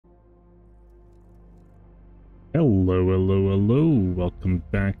Hello, hello, hello. Welcome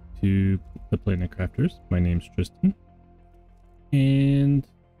back to the Planet Crafters. My name's Tristan, and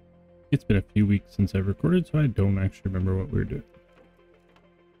it's been a few weeks since I've recorded, so I don't actually remember what we were doing.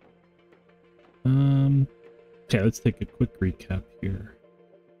 Okay, let's take a quick recap here,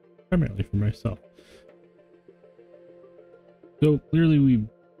 primarily for myself. So clearly we've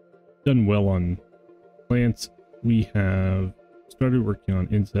done well on plants. We have started working on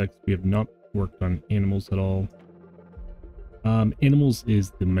insects. We have not worked on animals at all. Animals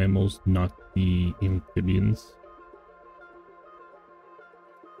is the mammals, not the amphibians.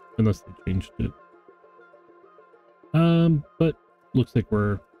 Unless they changed it. But looks like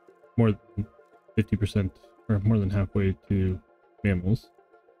we're more than 50% or more than halfway to mammals.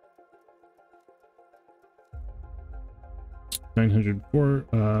 904.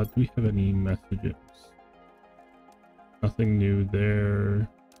 Do we have any messages? Nothing new there.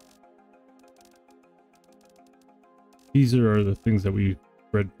 These are the things that we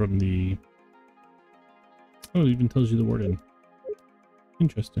read from the... Oh, it even tells you the wording.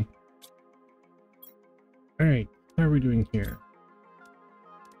 Interesting. Alright, how are we doing here?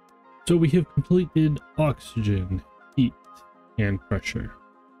 So we have completed oxygen, heat, and pressure.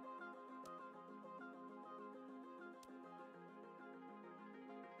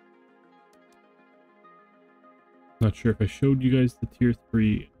 Not sure if I showed you guys the tier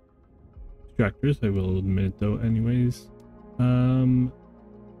 3 extractors. I will admit though anyways. Frog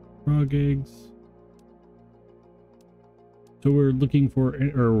eggs. So we're looking for,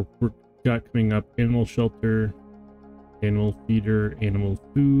 or we're got coming up, animal shelter, animal feeder, animal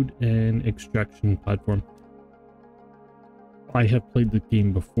food, and extraction platform. I have played the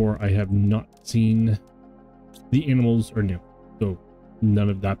game before. I have not seen the animals are new, so none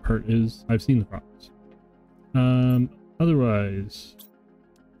of that part is. I've seen the frogs. Otherwise,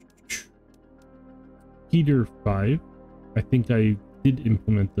 heater 5. I think I did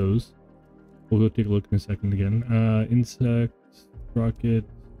implement those. We'll go take a look in a second again. Insects, rocket,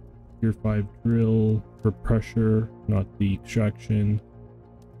 tier 5 drill for pressure, not the extraction.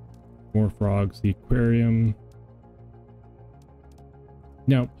 More frogs, the aquarium.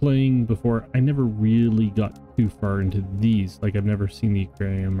 Now, playing before, I never really got too far into these. Like, I've never seen the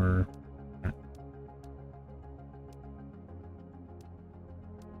aquarium or...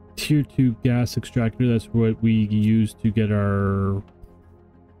 Tier 2 gas extractor, that's what we use to get our...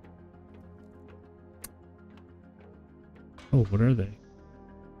 Oh, what are they?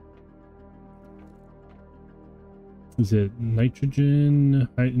 Is it nitrogen,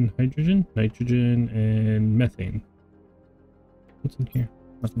 hydrogen, nitrogen, and methane? What's in here?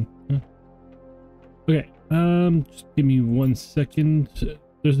 Nothing. Huh. Okay, just give me 1 second.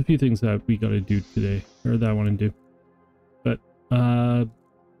 There's a few things that we gotta do today, or that I want to do. But,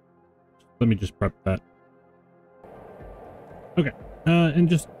 let me just prep that. Okay, and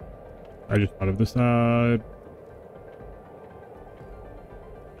just... I just thought of this,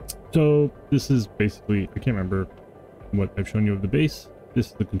 so this is basically, I can't remember what I've shown you of the base. This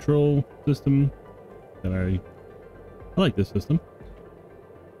is the control system that I like this system.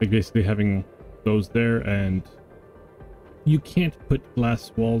 Like basically having those there, and you can't put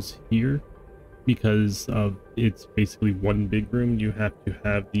glass walls here because of it's basically one big room. You have to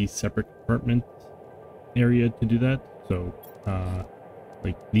have the separate compartment area to do that. So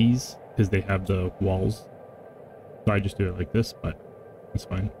like these, because they have the walls. So I just do it like this, but it's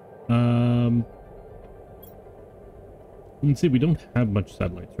fine. You can see we don't have much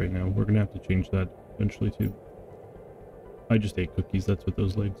satellites right now. We're gonna have to change that eventually too. I just ate cookies, that's what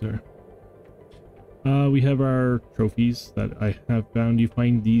those legs are. We have our trophies that I have found. You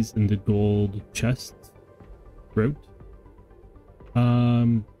find these in the gold chest route.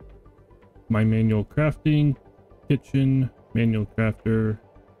 My manual crafting, kitchen, manual crafter,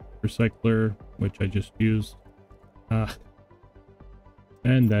 recycler, which I just used.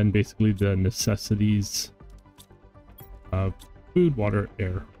 And then basically the necessities of food, water,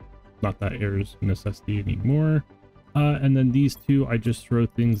 air. Not that air is a necessity anymore. And then these two I just throw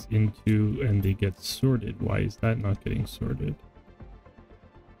things into and they get sorted. Why is that not getting sorted?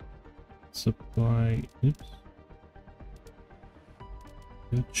 Supply, oops.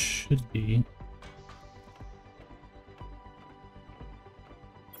 It should be.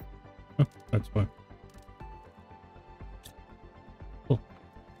 Oh, that's why.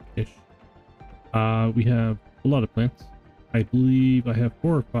 Ish. We have a lot of plants. I believe I have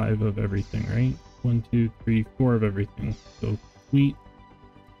 4 or 5 of everything, right? 1, 2, 3, 4 of everything. So wheat,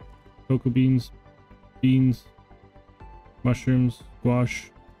 cocoa beans, mushrooms,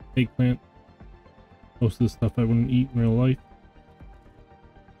 squash, eggplant. Most of the stuff I wouldn't eat in real life.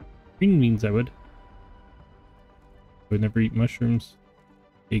 Green beans I would. I never eat mushrooms,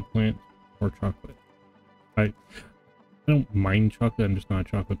 eggplant, or chocolate. I don't mind chocolate, I'm just not a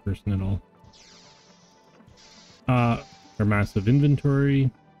chocolate person at all. Our massive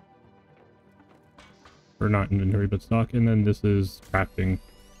inventory. Or not inventory, but stock. And then this is crafting,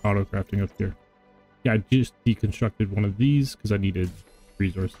 auto crafting up here. Yeah, I just deconstructed one of these because I needed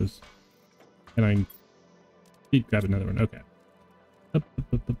resources. And I did grab another one. Okay.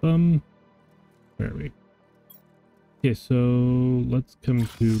 Where are we? Okay, so let's come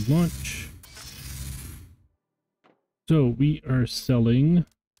to launch. So we are selling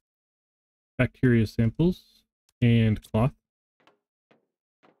bacteria samples and cloth.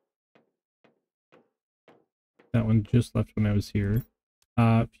 That one just left when I was here.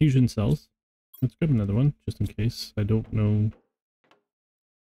 Fusion cells. Let's grab another one, just in case. I don't know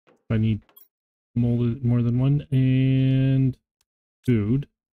if I need more than one. And food.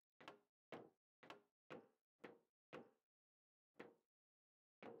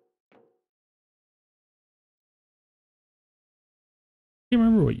 I can't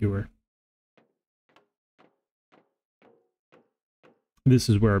remember what you were. This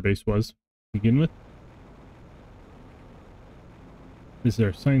is where our base was to begin with. This is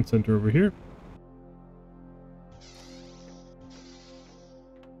our science center over here.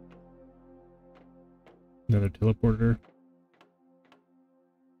 Another teleporter.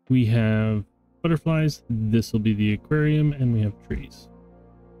 We have butterflies. This will be the aquarium, and we have trees.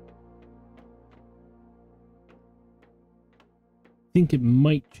 I think it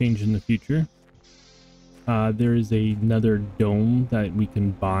might change in the future. There is another dome that we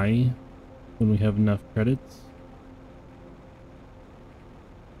can buy when we have enough credits.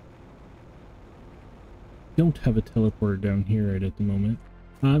 Don't have a teleporter down here right at the moment.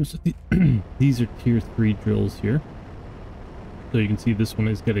 So these are tier 3 drills here. So you can see this one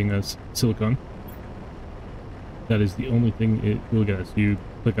is getting us silicon. That is the only thing it will get us. You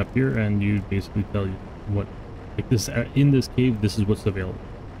click up here and you basically tell you what, like this, in this cave, this is what's available.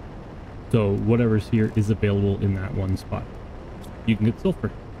 So whatever's here is available in that one spot. You can get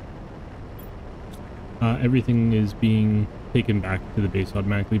sulfur. Everything is being taken back to the base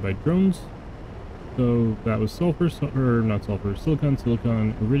automatically by drones. So that was sulfur, or not sulfur,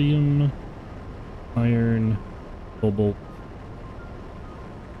 silicon, iridium, iron, cobalt,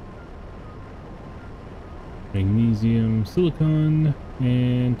 magnesium, silicon,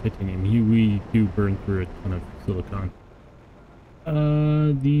 and titanium. We do burn through a ton of silicon.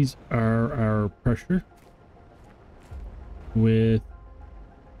 These are our pressure with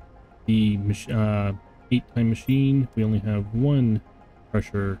the 8-time machine. We only have one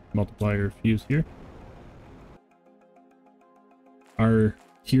pressure multiplier fuse here. Our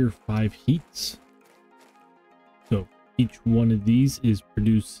tier 5 heats. So each one of these is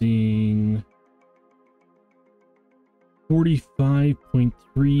producing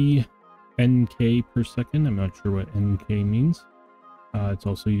 45.3 NK per second. I'm not sure what NK means. It's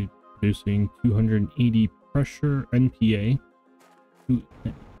also producing 280 pressure NPA.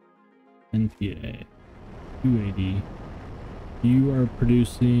 NPA 280. You are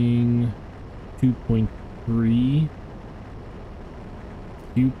producing 2.3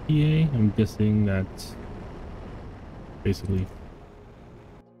 QPA. I'm guessing that's basically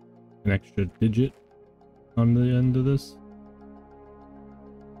an extra digit on the end of this.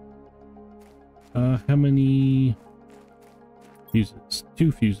 How many fuses?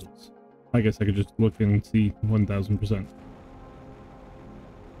 2 fuses. I guess I could just look and see 1000%.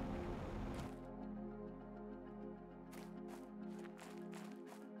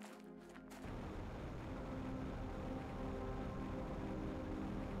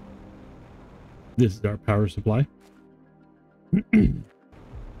 This is our power supply.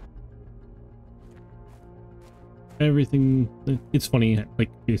 Everything, it's funny,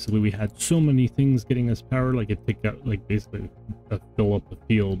 like basically we had so many things getting us power, like it took out like basically fill up the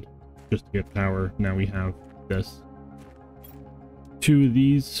field just to get power. Now we have this. 2 of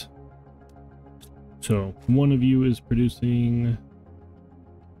these. So one of you is producing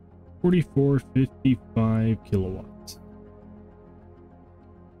 4455 kilowatts.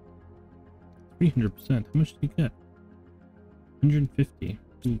 300%. How much do you get? 150.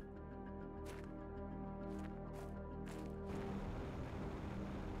 Ooh.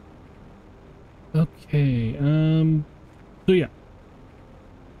 Okay, so yeah.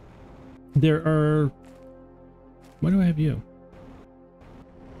 There are... Why do I have you?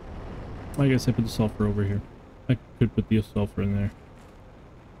 I guess I put the sulfur over here. I could put the sulfur in there.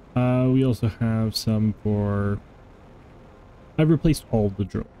 We also have some for... I've replaced all the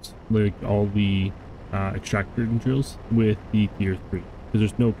drills, like all the extractor drills with the tier 3. because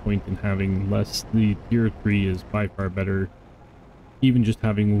there's no point in having less. The tier 3 is by far better. Even just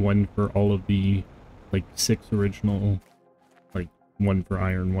having one for all of the, like, 6 original, like, one for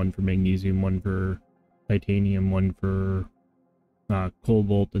iron, one for magnesium, one for titanium, one for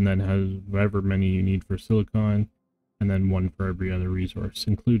cobalt, and then has however many you need for silicon, and then one for every other resource,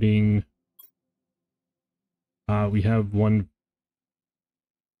 including we have one,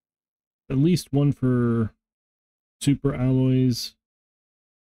 at least one for super alloys.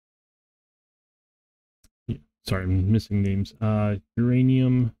 Yeah, sorry, I'm missing names.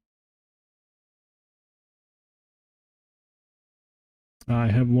 Uranium. I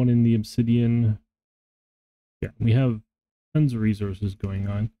have one in the obsidian. Yeah, we have tons of resources going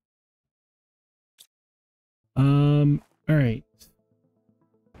on. All right.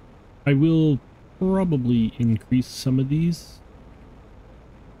 I will probably increase some of these.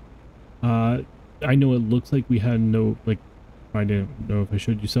 I know it looks like we had no, like, I don't know if I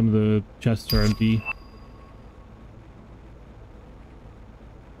showed you, some of the chests are empty.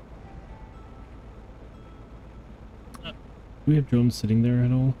 Do we have drones sitting there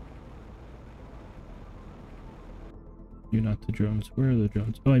at all? You're not the drones. Where are the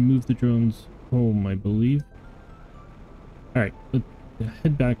drones? Oh, I moved the drones home, I believe. Alright, let's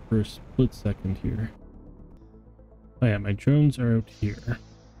head back for a split second here. Oh yeah, my drones are out here.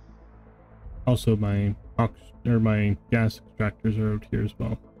 Also, my my gas extractors are out here as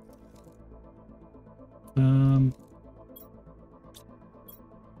well.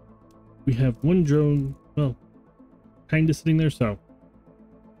 We have one drone, well, kind of sitting there, so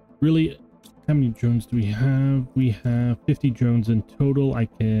really, how many drones do we have? We have 50 drones in total. I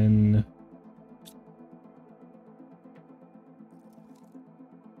can...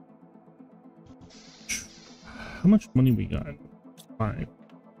 How much money we got? 5.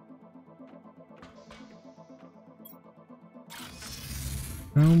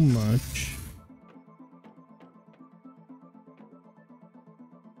 How much?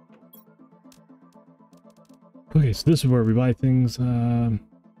 Okay, so this is where we buy things. So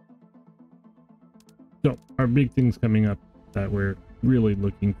our big things coming up that we're really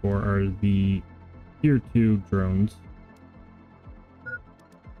looking for are the tier 2 drones.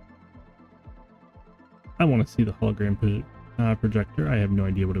 I want to see the hologram projector. I have no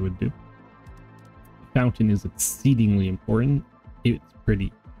idea what it would do. Fountain is exceedingly important. It's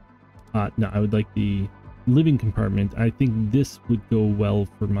pretty. No, I would like the living compartment. I think this would go well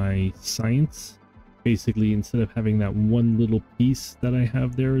for my science. Basically, instead of having that one little piece that I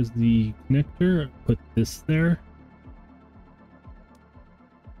have there as the connector, put this there.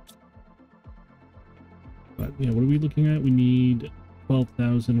 But, you know, what are we looking at? We need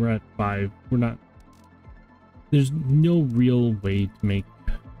 12,000. We're at 5. We're not... There's no real way to make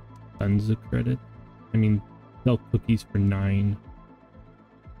tons of credit. I mean, sell cookies for 9.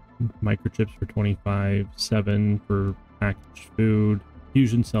 Microchips for 25. 7 for packaged food.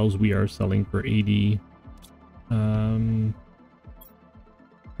 Fusion cells we are selling for 80.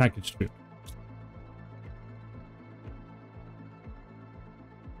 Packaged food.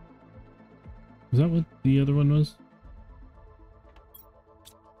 Is that what the other one was?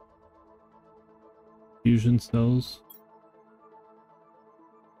 Fusion cells.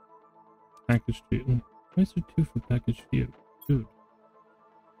 Packaged food. Why is there 2 for packaged food?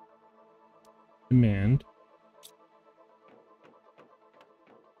 Demand.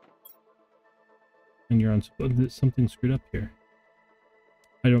 And you're on... There's something screwed up here.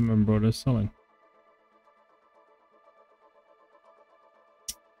 I don't remember what I was selling.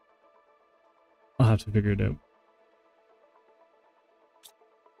 I'll have to figure it out.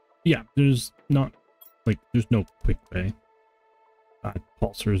 Yeah, there's not... Like, there's no quick way.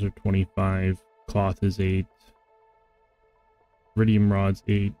 Pulsars are 25. Cloth is 8. Iridium rods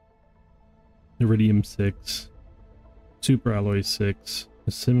 8. Iridium 6. Super alloy 6.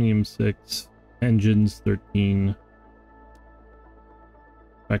 Osmium 6. Engines 13.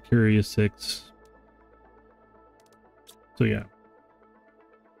 Bacteria 6. So yeah.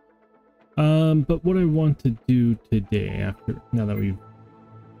 But what I want to do today, now that we've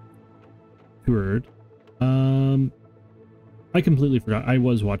toured, I completely forgot. I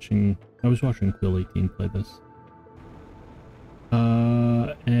was watching Quill 18 play this.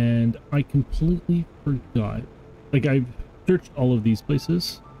 And I completely forgot. Like, I've searched all of these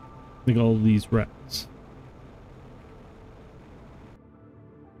places. Like, all of these recs.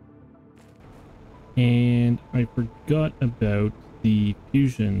 And I forgot about the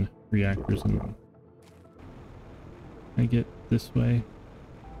fusion reactors in them. I get this way.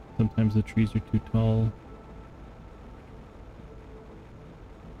 Sometimes the trees are too tall.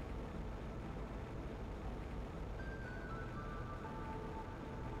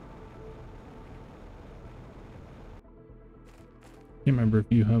 Can't remember if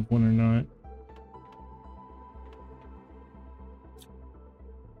you have one or not.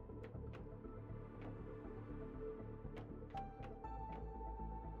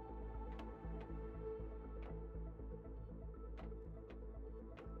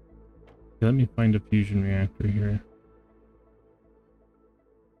 Let me find a fusion reactor here.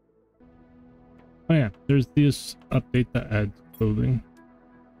 Oh yeah, there's this update that adds clothing.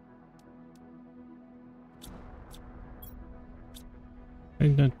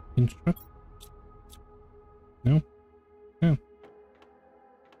 Can I not construct? No? No.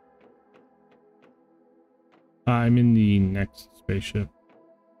 I'm in the next spaceship.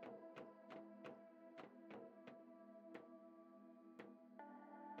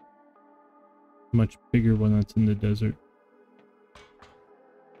 Much bigger one that's in the desert.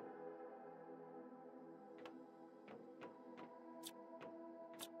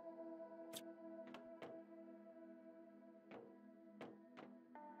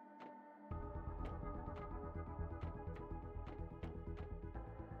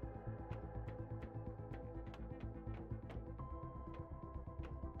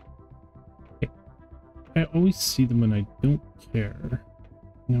 I always see them and I don't care.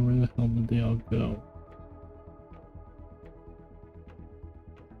 Now where the hell did they all go?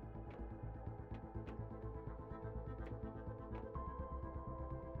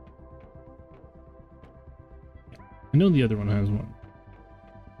 I know the other one has one.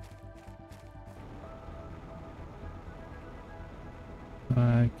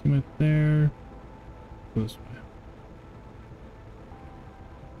 I came up there. Go this way.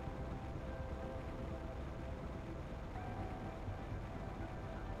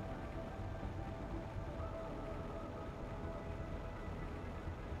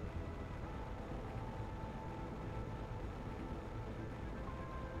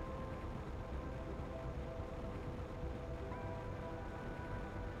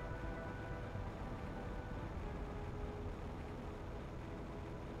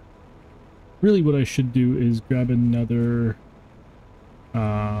 Really what I should do is grab another,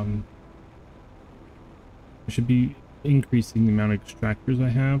 I should be increasing the amount of extractors I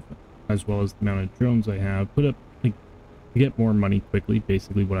have, as well as the amount of drones I have. Put up, like, to get more money quickly,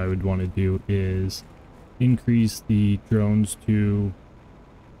 basically what I would want to do is increase the drones to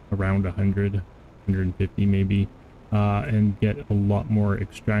around 100, 150 maybe, and get a lot more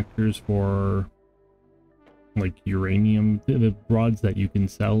extractors for, like, uranium, the rods that you can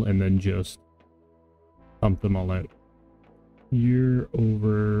sell, and then just pump them all out. You're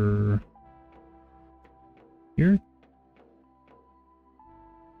over here.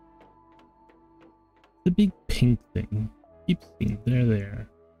 The big pink thing. Keep seeing there.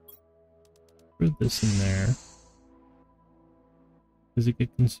 Throw this in there. Does it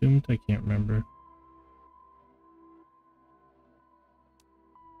get consumed? I can't remember.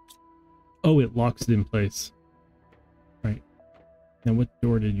 Oh, it locks it in place. Right. Now what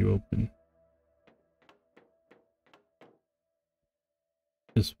door did you open?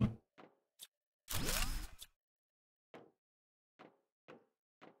 This one.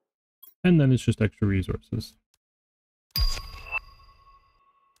 And then it's just extra resources.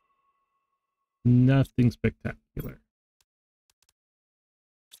 Nothing spectacular.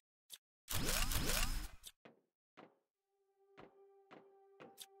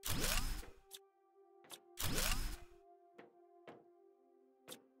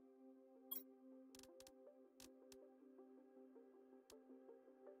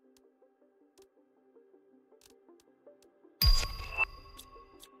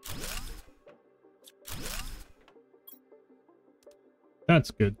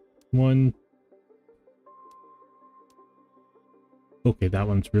 That's good. One. Okay, that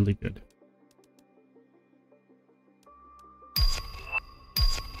one's really good.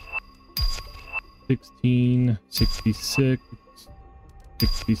 $16, $66,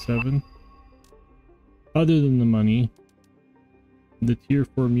 $67. Other than the money, the tier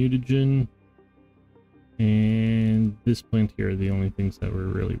 4 mutagen and this plant here are the only things that were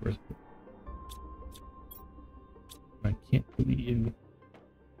really worth it. I can't believe.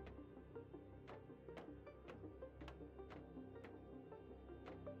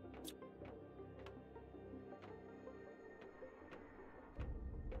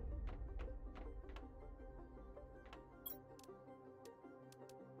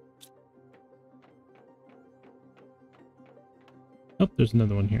 Oh, there's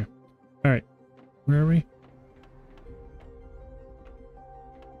another one here. All right, where are we?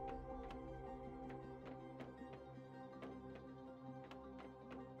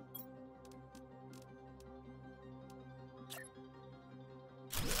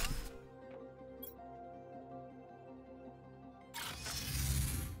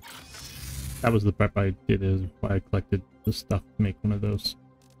 That was the prep I did, is why I collected the stuff to make one of those.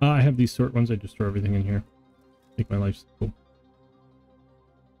 I have these sort ones. I just throw everything in here. Make my life simple.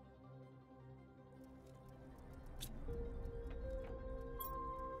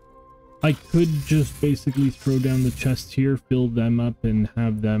 I could just basically throw down the chests here, fill them up, and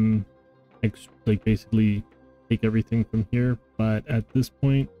have them like basically take everything from here, but at this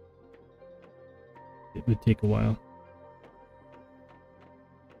point it would take a while.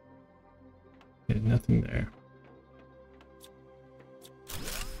 Okay, nothing there.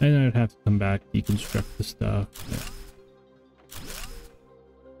 And I'd have to come back, deconstruct the stuff. Yeah.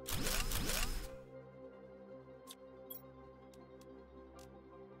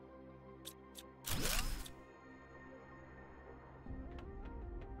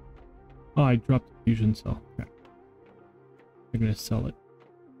 Oh, I dropped the fusion cell. Okay. I'm gonna sell it.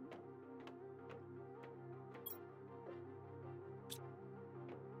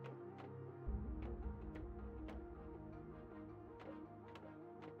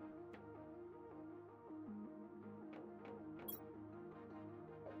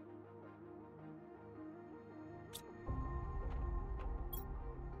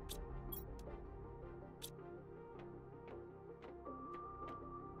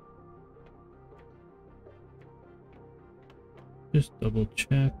 Just double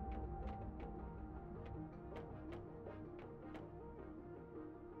check.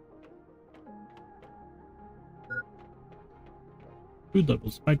 Food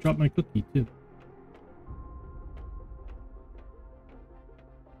levels. I dropped my cookie too.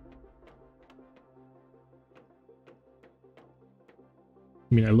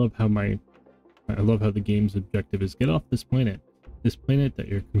 I mean, I love how the game's objective is get off this planet. This planet that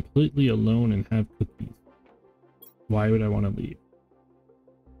you're completely alone and have cookies. Why would I want to leave?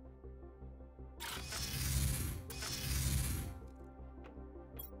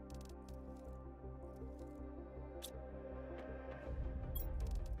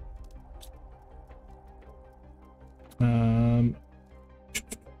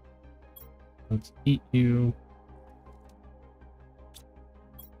 Let's eat you.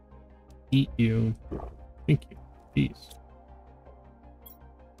 Eat you. Thank you. Peace.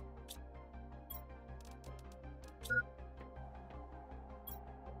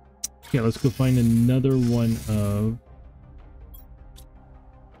 Yeah, let's go find another one of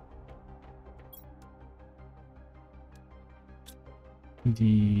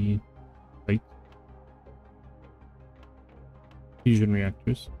the fusion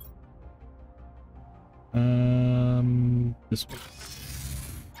reactors. This one.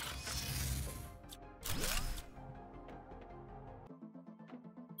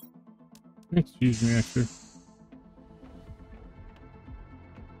 Next fusion reactor.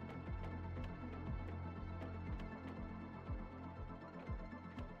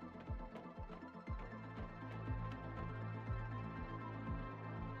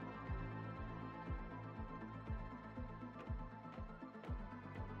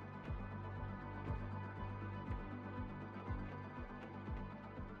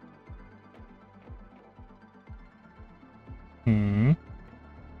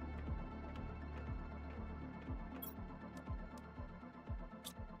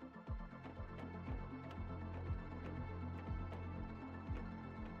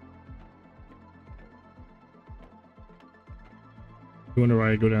 You wonder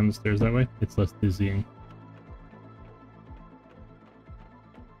why I go down the stairs that way? It's less dizzying.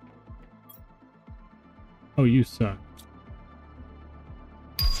 Oh, you suck.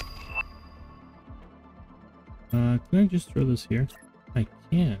 Can I just throw this here? I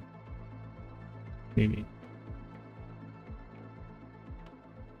can. Maybe.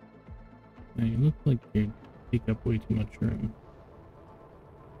 Now you look like you take up way too much room.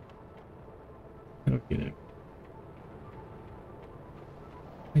 I don't get it.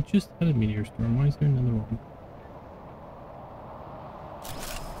 I just had a meteor storm. Why is there another one?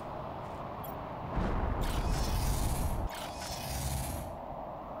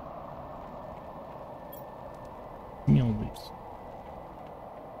 Give me all these.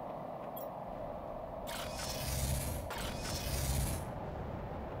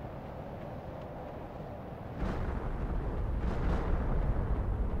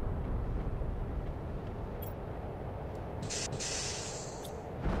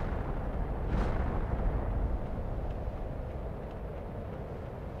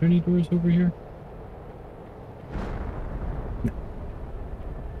 Are there any doors over here? No.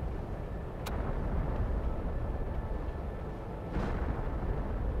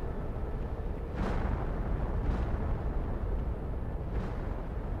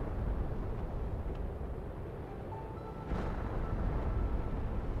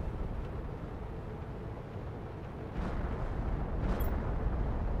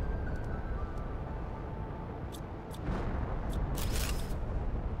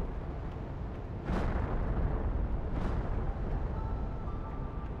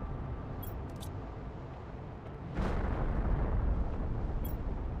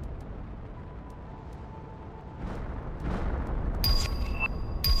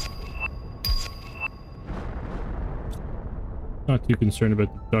 Not too concerned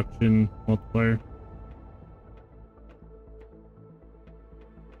about the deduction multiplier.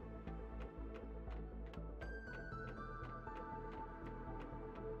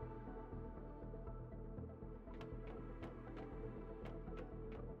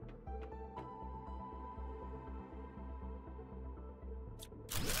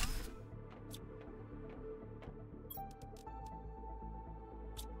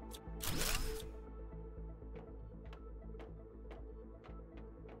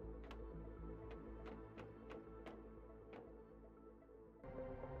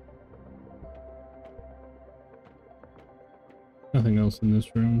 Nothing else in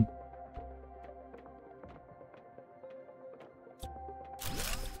this room.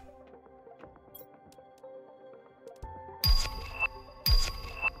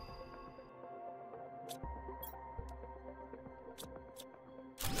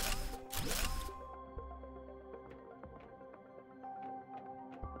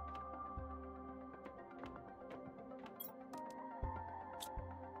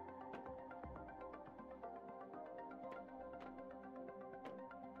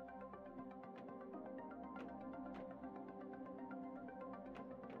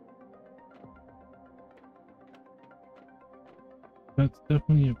 That's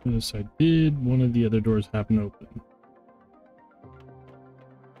definitely it for this. I did. One of the other doors happen to open.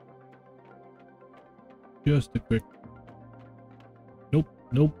 Just a quick. Nope,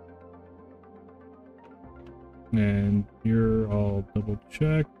 nope. And here I'll double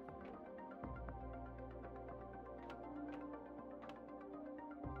check.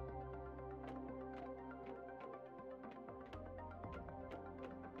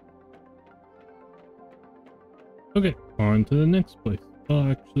 Okay, on to the next place.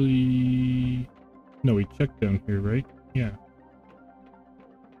 Oh, actually, no, we checked down here, right? Yeah.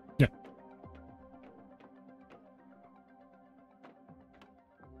 Yeah.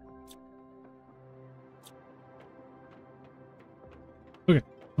 Okay,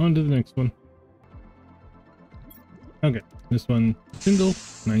 on to the next one. Okay, this one, single,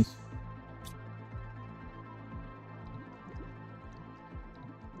 nice.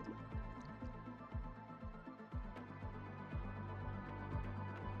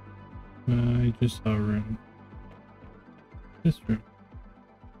 I just saw a room. This room.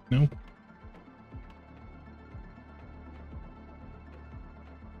 No?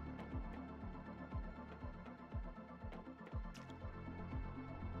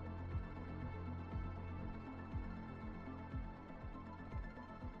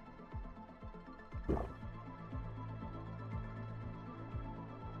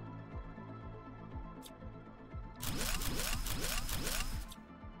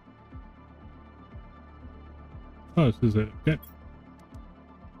 Oh, this is it. Okay.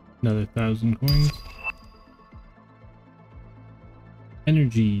 Another 1,000 coins.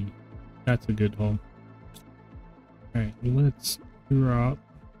 Energy. That's a good haul. Alright, let's drop.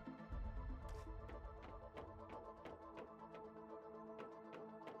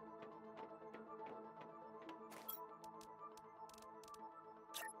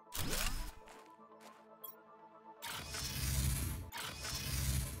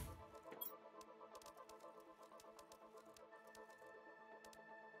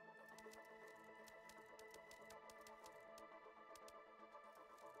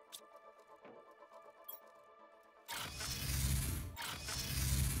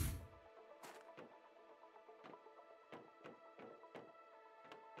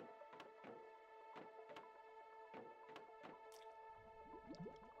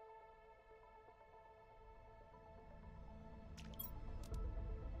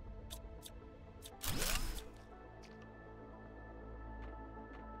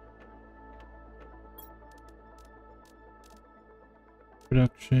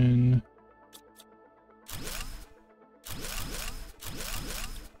 Production.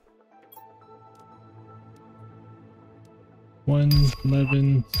 One,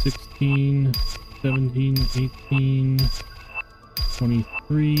 11, 16, 17, 18,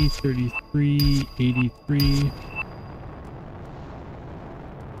 23, 33, 83,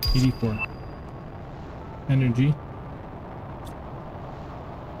 84. Energy.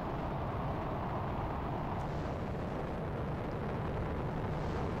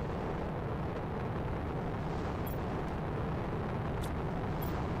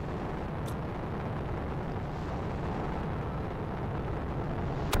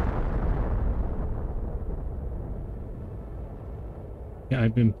 Yeah,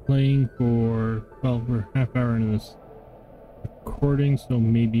 I've been playing for, well, we're half hour into this recording, so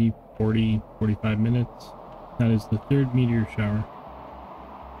maybe 40, 45 minutes. That is the third meteor shower.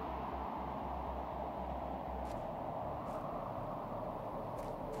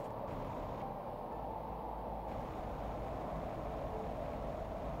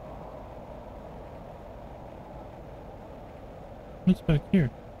 What's back here?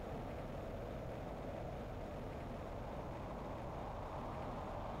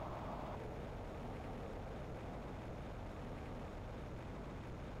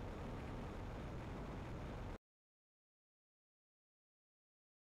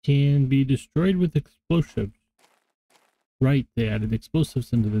 Can be destroyed with explosives. Right, they added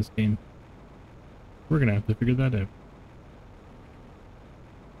explosives into this game. We're gonna have to figure that out.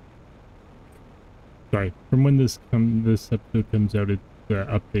 Sorry, from when this episode comes out, the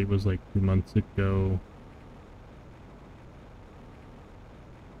update was like 2 months ago.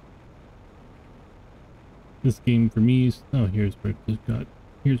 This game for me is here's where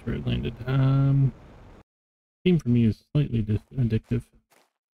it landed. Game for me is slightly addictive.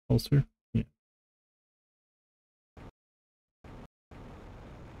 Pulsar, yeah.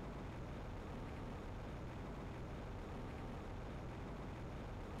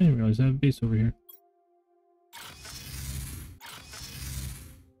 I didn't realize I have a base over here.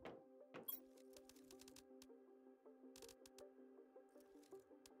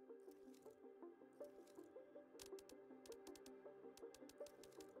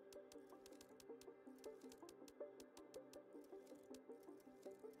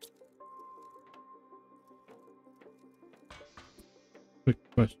 Quick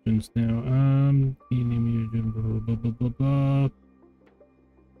questions now. Can you name me blah blah blah blah.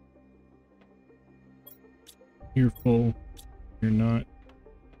 You're full. You're not.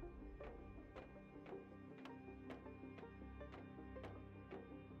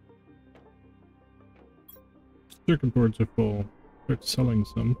 Circuit boards are full. Start selling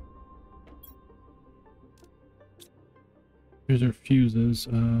some. Here's our fuses.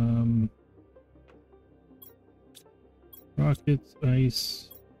 Rockets, ice.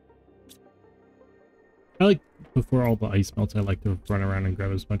 I like, before all the ice melts, I like to run around and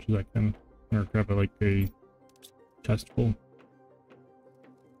grab as much as I can. Or grab like a chest full.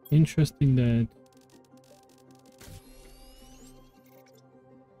 Interesting that...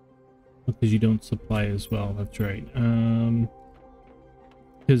 because you don't supply as well, that's right.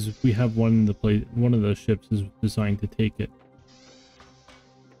 Because we have one of the ships is designed to take it.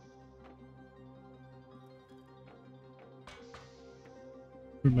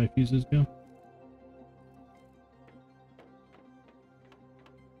 Where'd my fuses go?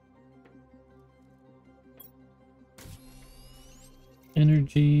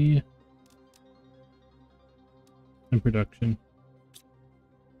 Energy and production.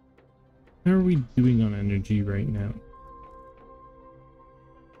 How are we doing on energy right now?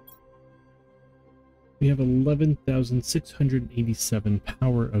 We have 11,687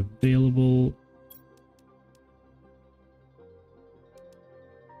 power available.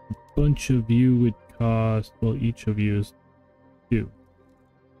 A bunch of you would cost, well, each of you is 2.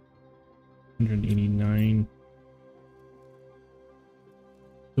 189.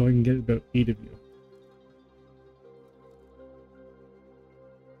 So I can get about 8 of you.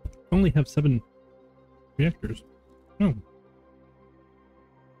 I only have 7 reactors. Oh.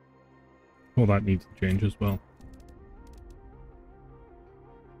 Well, that needs to change as well.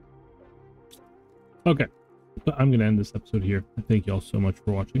 Okay. But I'm going to end this episode here. Thank you all so much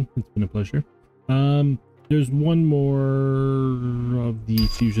for watching. It's been a pleasure. There's one more of the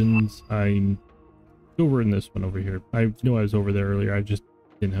fusions. I'm over in this one over here. I know I was over there earlier. I just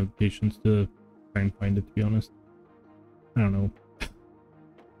didn't have the patience to try and find it, to be honest. I don't know.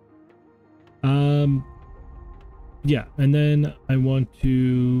 Yeah, and then I want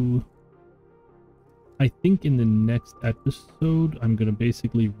to... I think in the next episode, I'm going to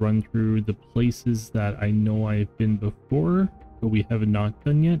basically run through the places that I know I've been before, but we have not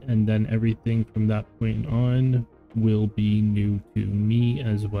done yet, and then everything from that point on will be new to me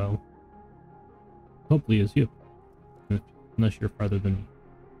as well. Hopefully as you. Unless you're farther than me.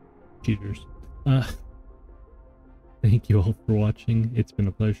 Cheaters. Thank you all for watching. It's been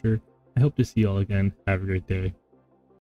a pleasure. I hope to see you all again. Have a great day.